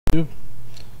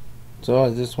So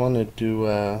I just wanted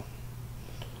to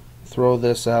throw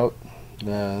this out.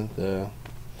 The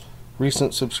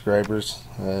recent subscribers,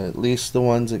 at least the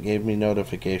ones that gave me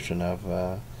notification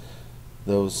of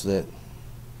those that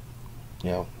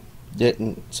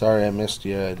didn't. Sorry I missed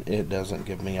you. It doesn't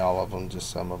give me all of them, just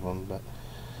some of them.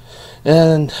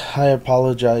 And I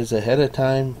apologize ahead of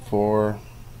time for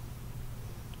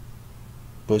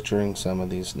butchering some of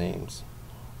these names.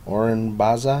 Oren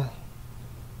Baza,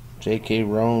 J.K.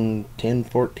 Roan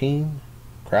 1014,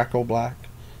 Crackle Black,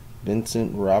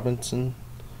 Vincent Robinson,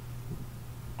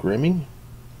 Grimming,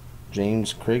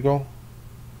 James Kriegel,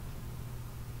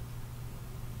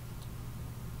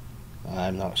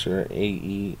 I'm not sure,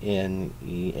 Aeneas,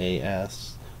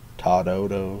 Todd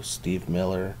Odo, Steve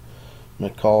Miller,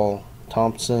 McCall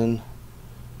Thompson,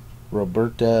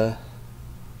 Roberta.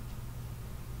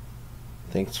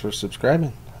 Thanks for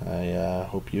subscribing. I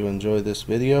hope you enjoy this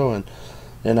video,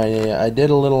 and I did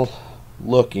a little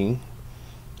looking,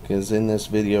 because in this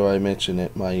video I mentioned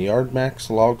it. My Yardmax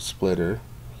log splitter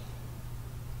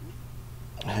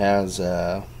has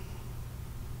an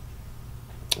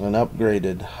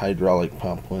upgraded hydraulic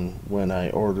pump. When I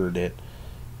ordered it,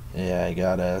 I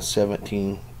got a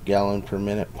 17 gallon per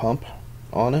minute pump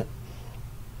on it,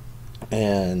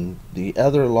 and the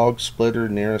other log splitter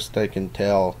nearest I can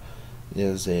tell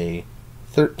is a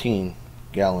 13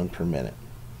 gallon per minute.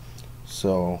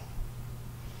 So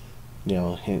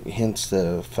hence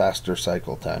the faster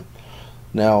cycle time.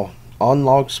 Now on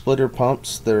log splitter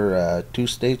pumps, they're a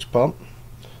 2-stage pump,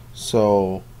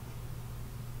 so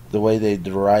the way they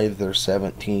derive their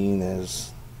 17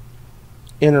 is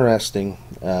interesting.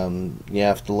 You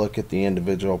have to look at the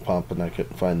individual pump, and I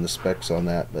couldn't find the specs on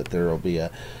that, but there will be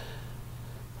a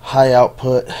high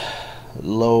output,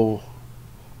 low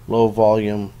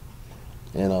volume,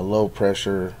 and a low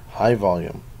pressure, high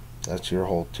volume. That's your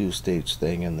whole 2-stage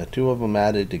thing, and the two of them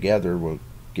added together will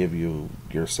give you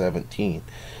your 17.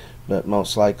 But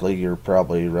most likely you're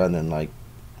probably running like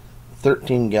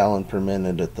 13 gallon per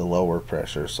minute at the lower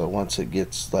pressure. So once it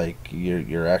gets like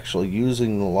you're actually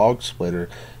using the log splitter,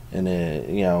 and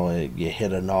you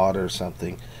hit a knot or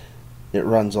something, it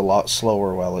runs a lot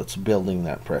slower while it's building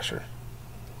that pressure.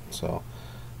 So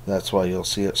that's why you'll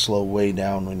see it slow way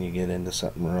down when you get into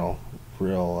something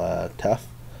real tough.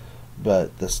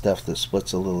 But the stuff that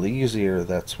splits a little easier,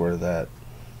 that's where that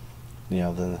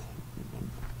the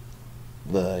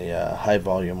high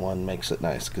volume one makes it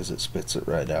nice, because it spits it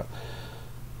right out,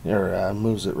 or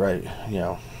moves it right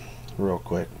real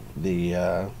quick.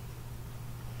 And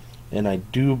I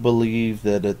do believe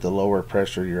that at the lower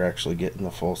pressure you're actually getting the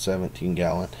full 17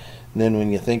 gallon. And then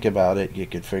when you think about it, you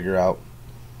could figure out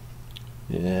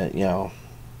the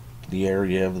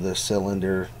area of the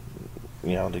cylinder,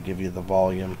 to give you the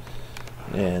volume,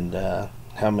 and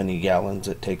how many gallons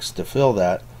it takes to fill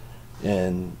that.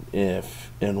 And if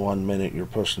in 1 minute you're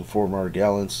pushing 4 more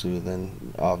gallons through,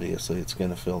 then obviously it's going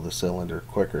to fill the cylinder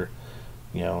quicker,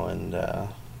 and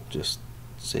just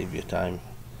save you time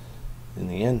in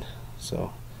the end.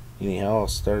 So anyhow, I'll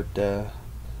start the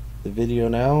video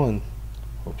now, and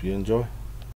hope you enjoy.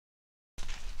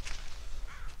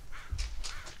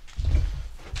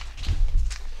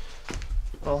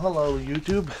 Well, hello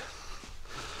YouTube.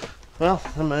 Well,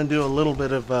 I'm going to do a little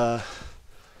bit of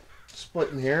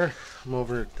splitting here. I'm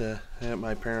over at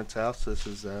my parents' house. This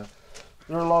is their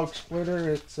log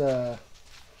splitter. It's a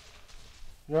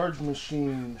Yard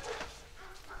Machine.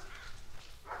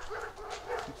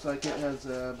 Looks like it has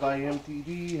a by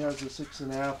MTD, has a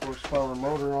 6.5 horsepower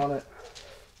motor on it,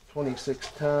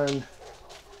 26 ton.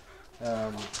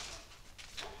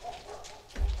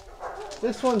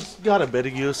 This one's got a bit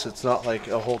of use. It's not like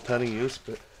a whole ton of use,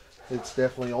 but it's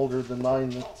definitely older than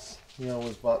mine. That's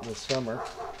was bought this summer.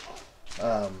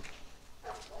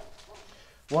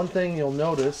 One thing you'll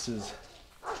notice is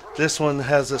this one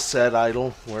has a set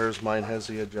idle, whereas mine has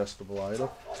the adjustable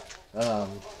idle.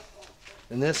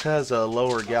 And this has a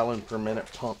lower gallon per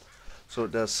minute pump, so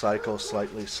it does cycle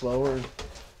slightly slower.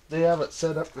 They have it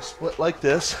set up to split like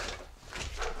this.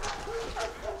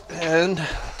 And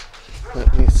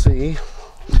let me see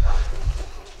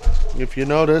if you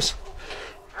notice,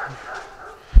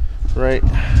 right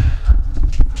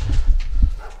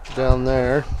down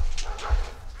there,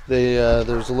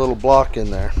 there's a little block in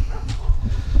there.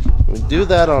 We do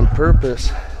that on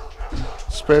purpose,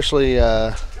 especially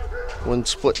when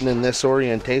splitting in this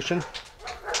orientation.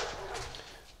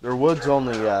 Their wood's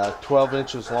only 12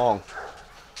 inches long,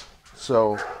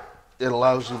 so it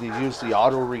allows you to use the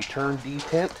auto return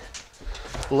detent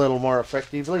a little more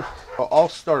effectively. I'll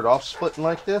start off splitting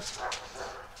like this,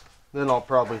 Then I'll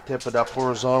probably tip it up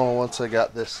horizontal once I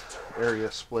got this area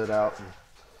split out. And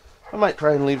I might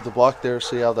try and leave the block there,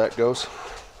 see how that goes,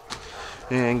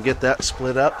 and get that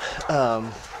split up.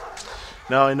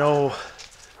 Now I know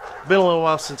it's been a little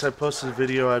while since I posted a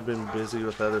video. I've been busy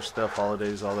with other stuff,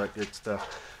 holidays, all that good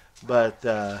stuff. But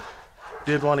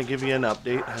did want to give you an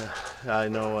update. I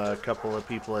know a couple of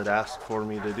people had asked for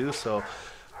me to do so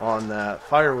on that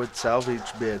firewood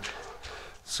salvage bid.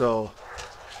 So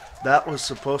that was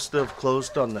supposed to have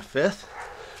closed on the 5th,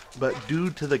 but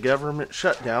due to the government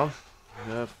shutdown,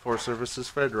 Forest Services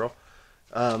Federal,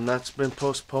 that's been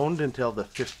postponed until the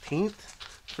 15th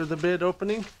for the bid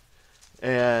opening.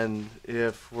 And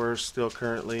if we're still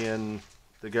currently in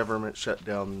the government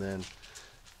shutdown, then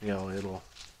it'll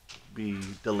be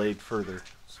delayed further.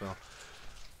 So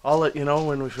I'll let you know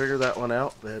when we figure that one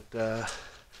out. But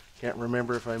can't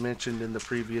remember if I mentioned in the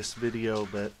previous video,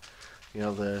 but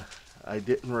I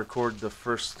didn't record the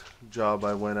first job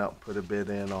I went out and put a bid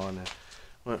in on. It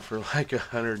went for like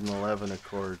 111 a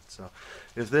cord. So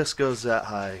if this goes that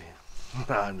high,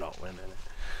 I'm not winning it.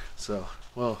 So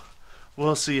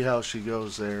we'll see how she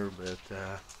goes there. But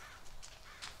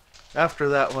after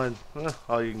that one,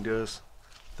 all you can do is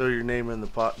throw your name in the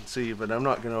pot and see. But I'm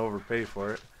not going to overpay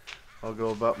for it. I'll go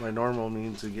about my normal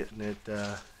means of getting it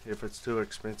if it's too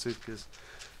expensive, because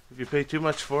if you pay too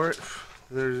much for it,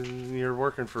 you're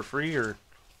working for free or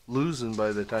losing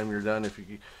by the time you're done. If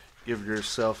you give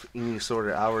yourself any sort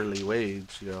of hourly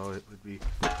wage, it would be.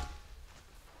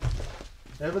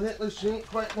 Evidently she ain't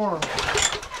quite warm.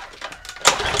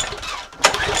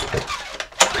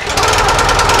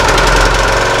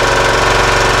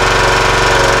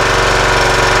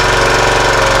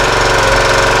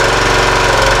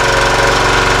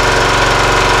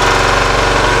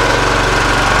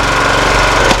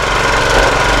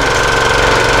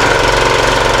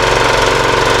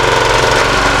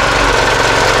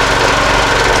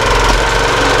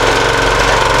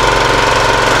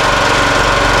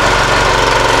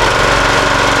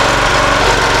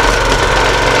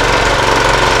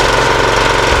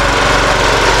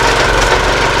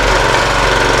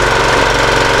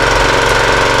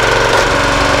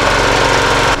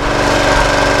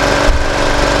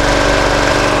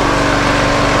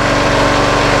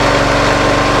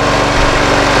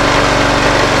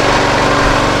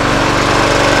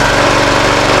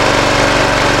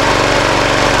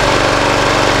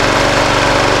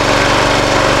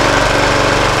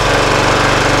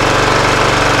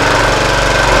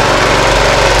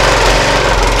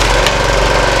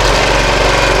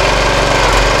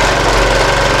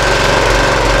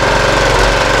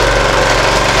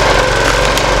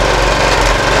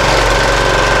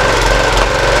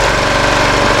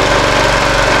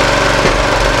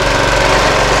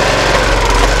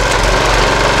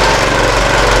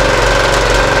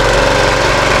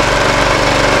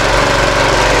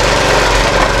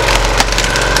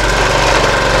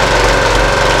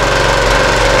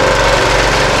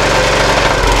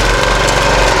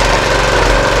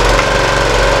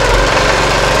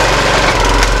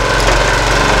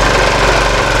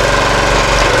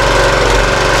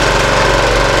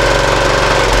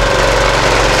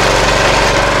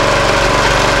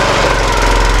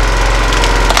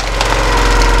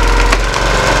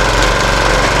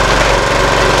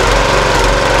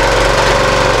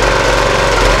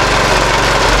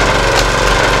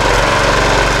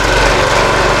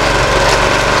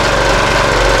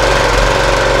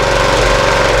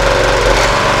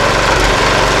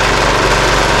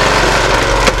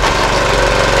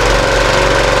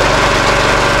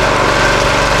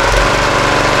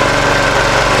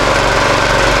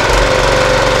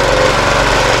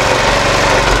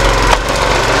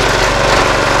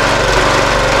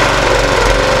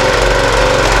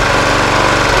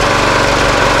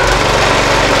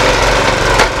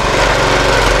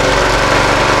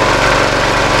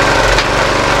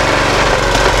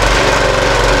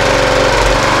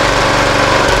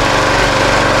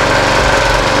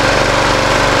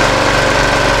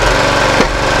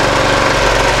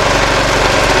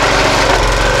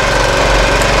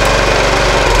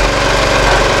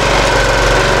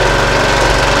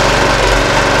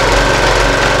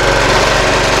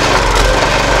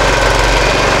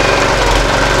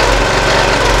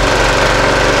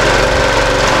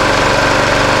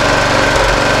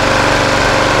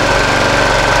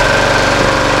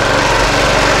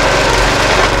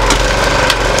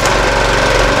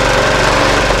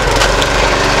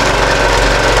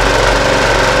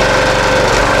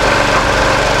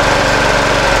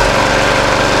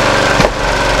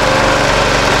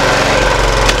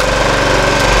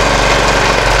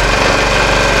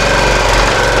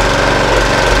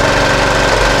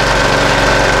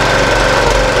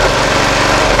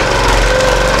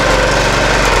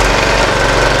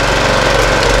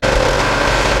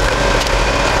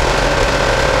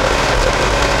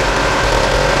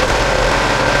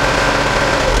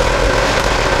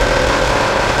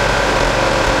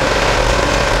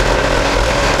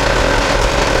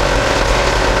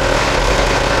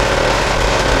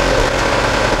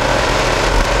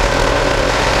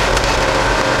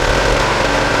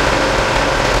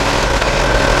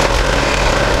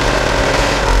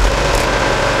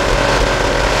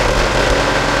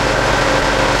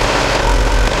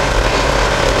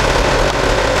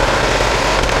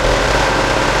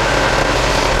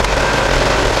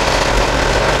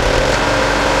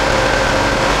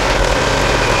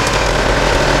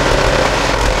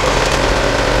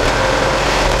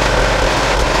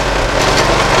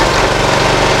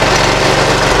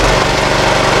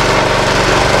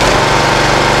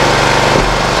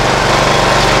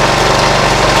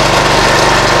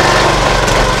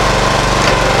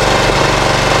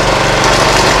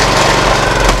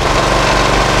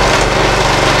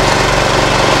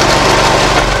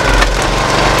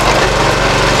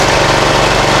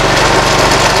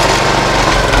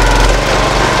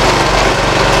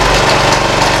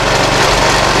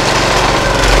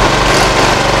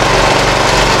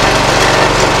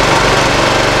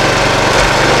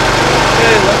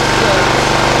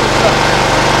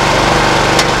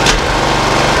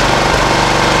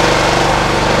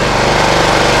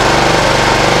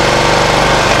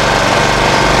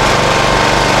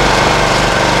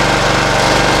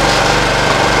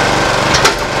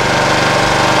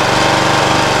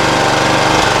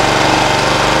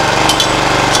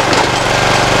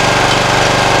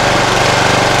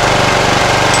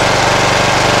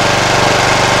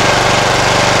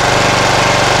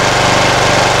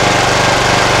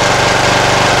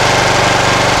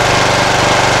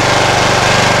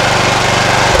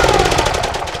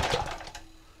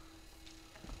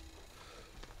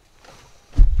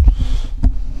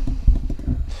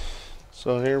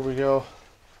 So here we go.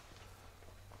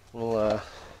 We'll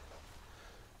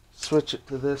switch it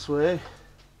to this way.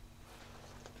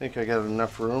 I think I got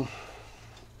enough room.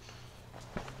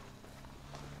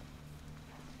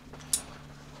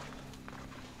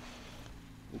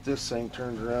 Get this thing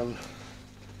turned around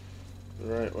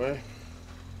the right way.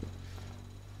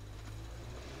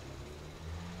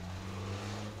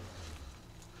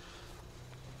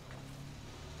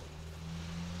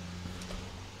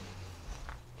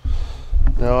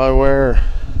 Now I wear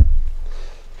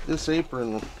this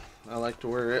apron. I like to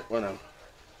wear it when I'm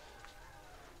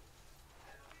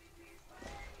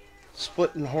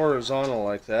splitting horizontal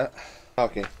like that.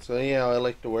 Okay, so yeah, I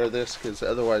like to wear this because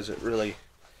otherwise it really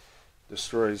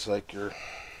destroys like your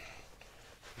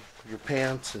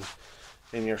pants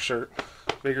and your shirt.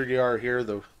 The bigger you are here,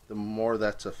 the more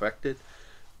that's affected.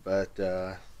 But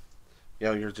you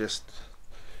know,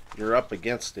 you're up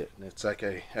against it, and it's like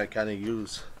I kind of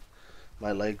use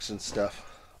my legs and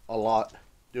stuff a lot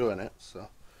doing it. So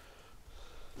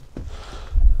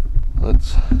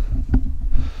let's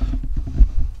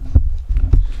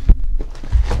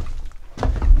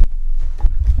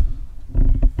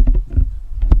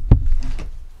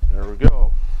there we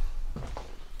go.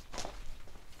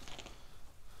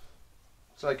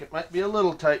 Looks like it might be a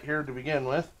little tight here to begin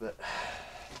with, but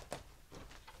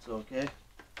it's okay.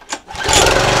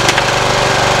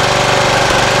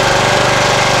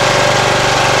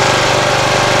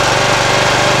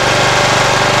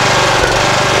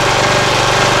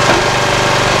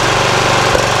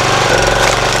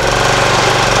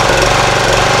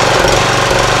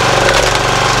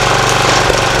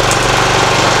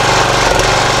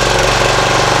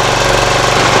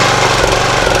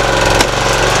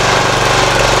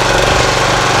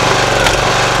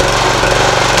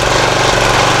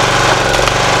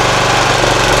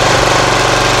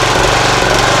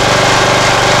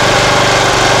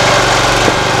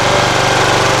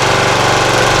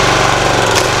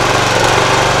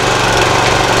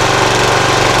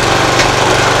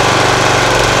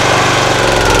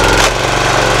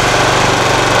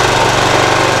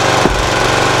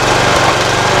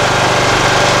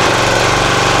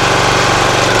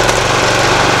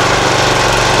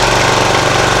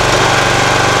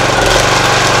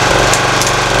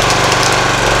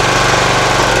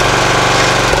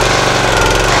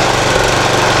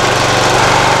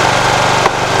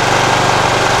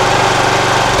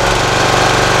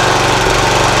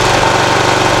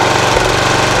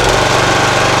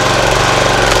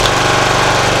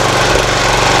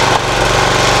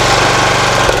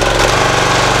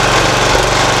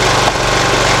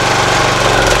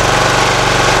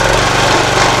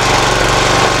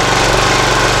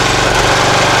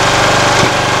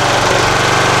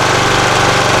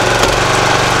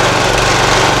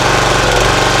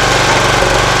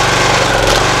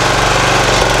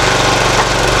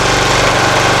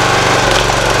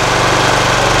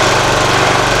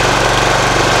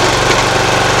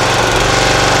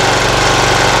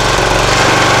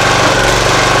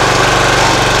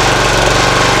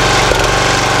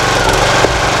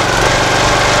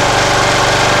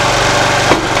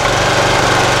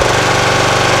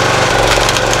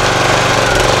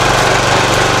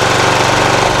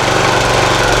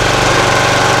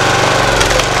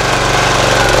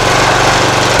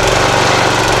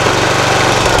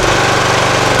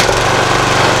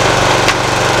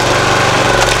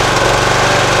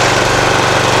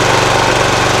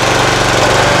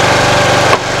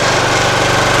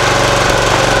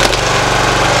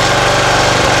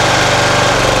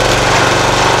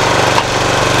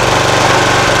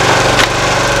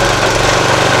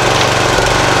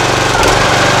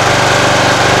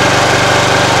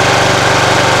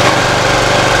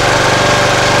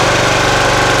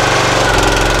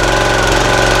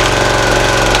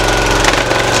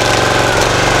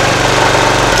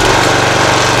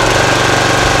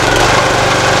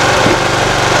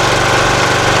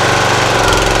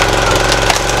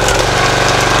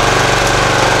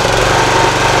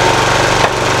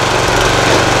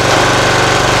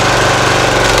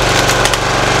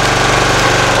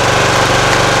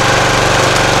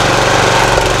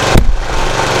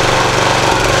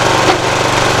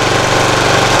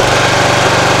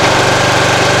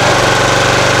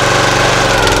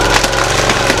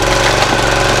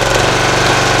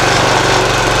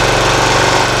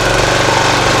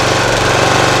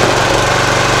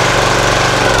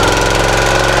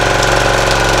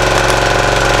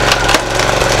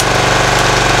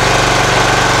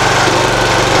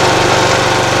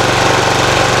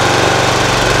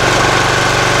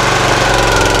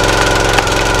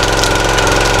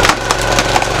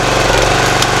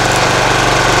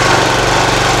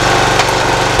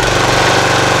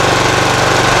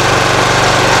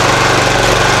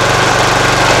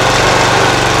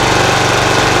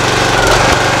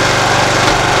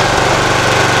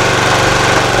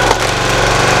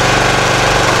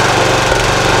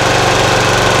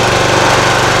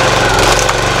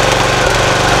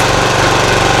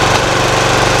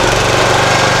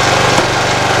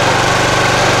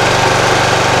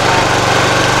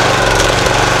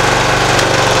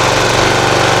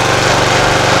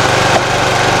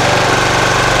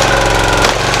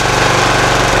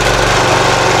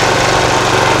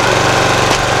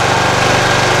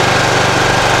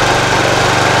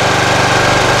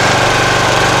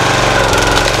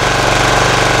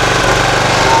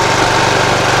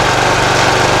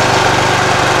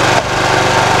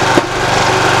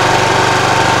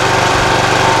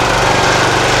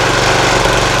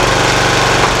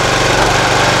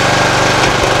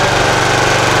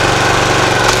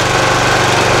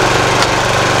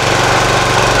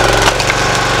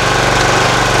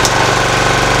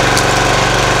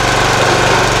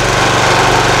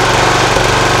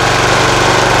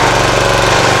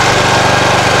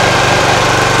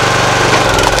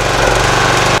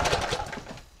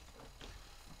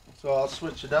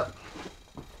 switch it up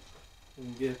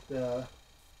and get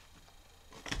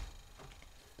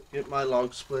my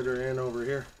log splitter in over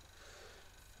here.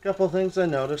 A couple things I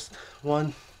noticed.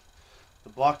 One, the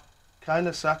block kind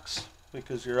of sucks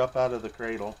because you're up out of the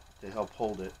cradle to help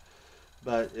hold it,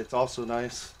 but it's also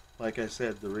nice. Like I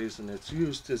said, the reason it's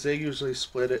used is they usually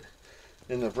split it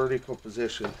in the vertical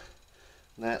position,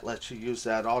 and that lets you use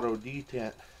that auto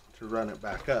detent to run it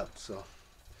back up. So,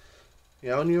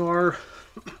 and you are,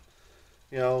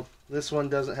 this one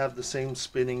doesn't have the same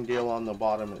spinning deal on the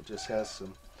bottom. It just has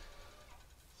some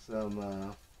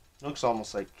looks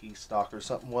almost like key stock or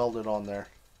something welded on there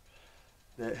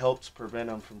that helps prevent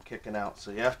them from kicking out.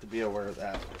 So you have to be aware of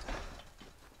that.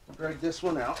 Drag this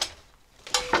one out.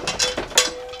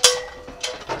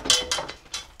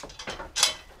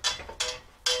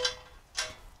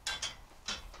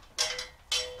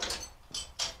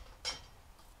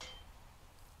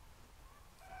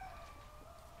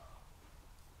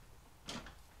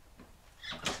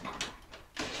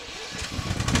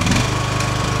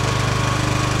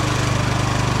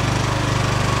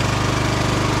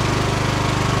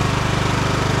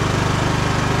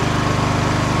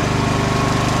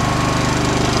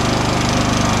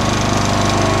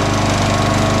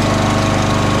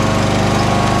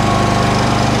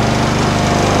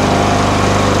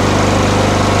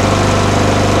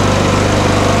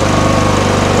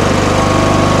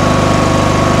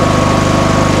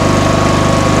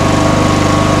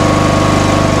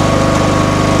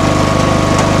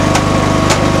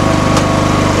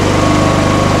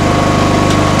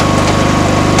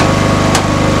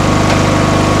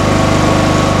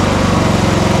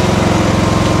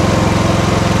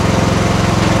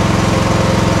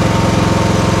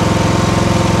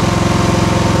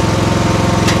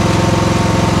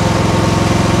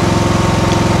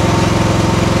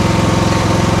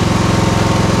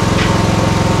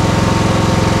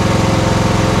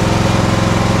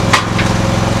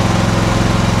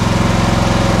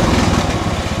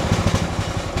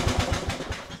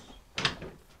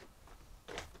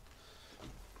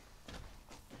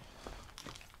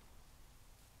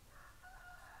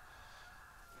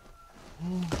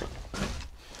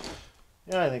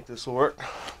 Yeah, I think this will work.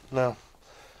 Now,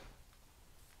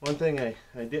 one thing I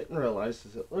didn't realize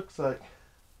is it looks like,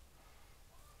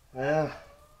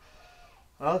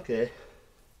 okay,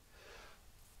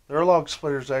 their log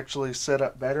splitter's actually set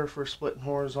up better for splitting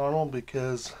horizontal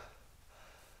because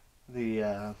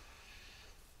the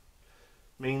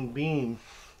main beam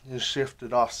is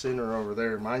shifted off center over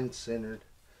there. Mine's centered.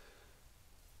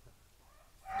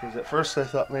 Because at first I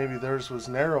thought maybe theirs was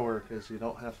narrower because you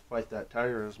don't have to fight that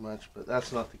tire as much, but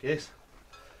that's not the case.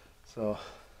 So,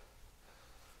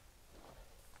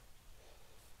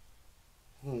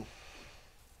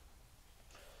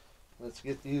 let's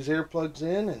get these earplugs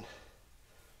in and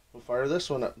we'll fire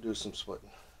this one up and do some splitting.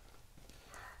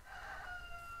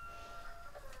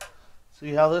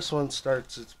 See how this one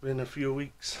starts. It's been a few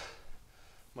weeks.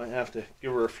 Might have to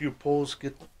give her a few pulls,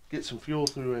 get some fuel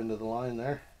through into the line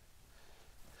there.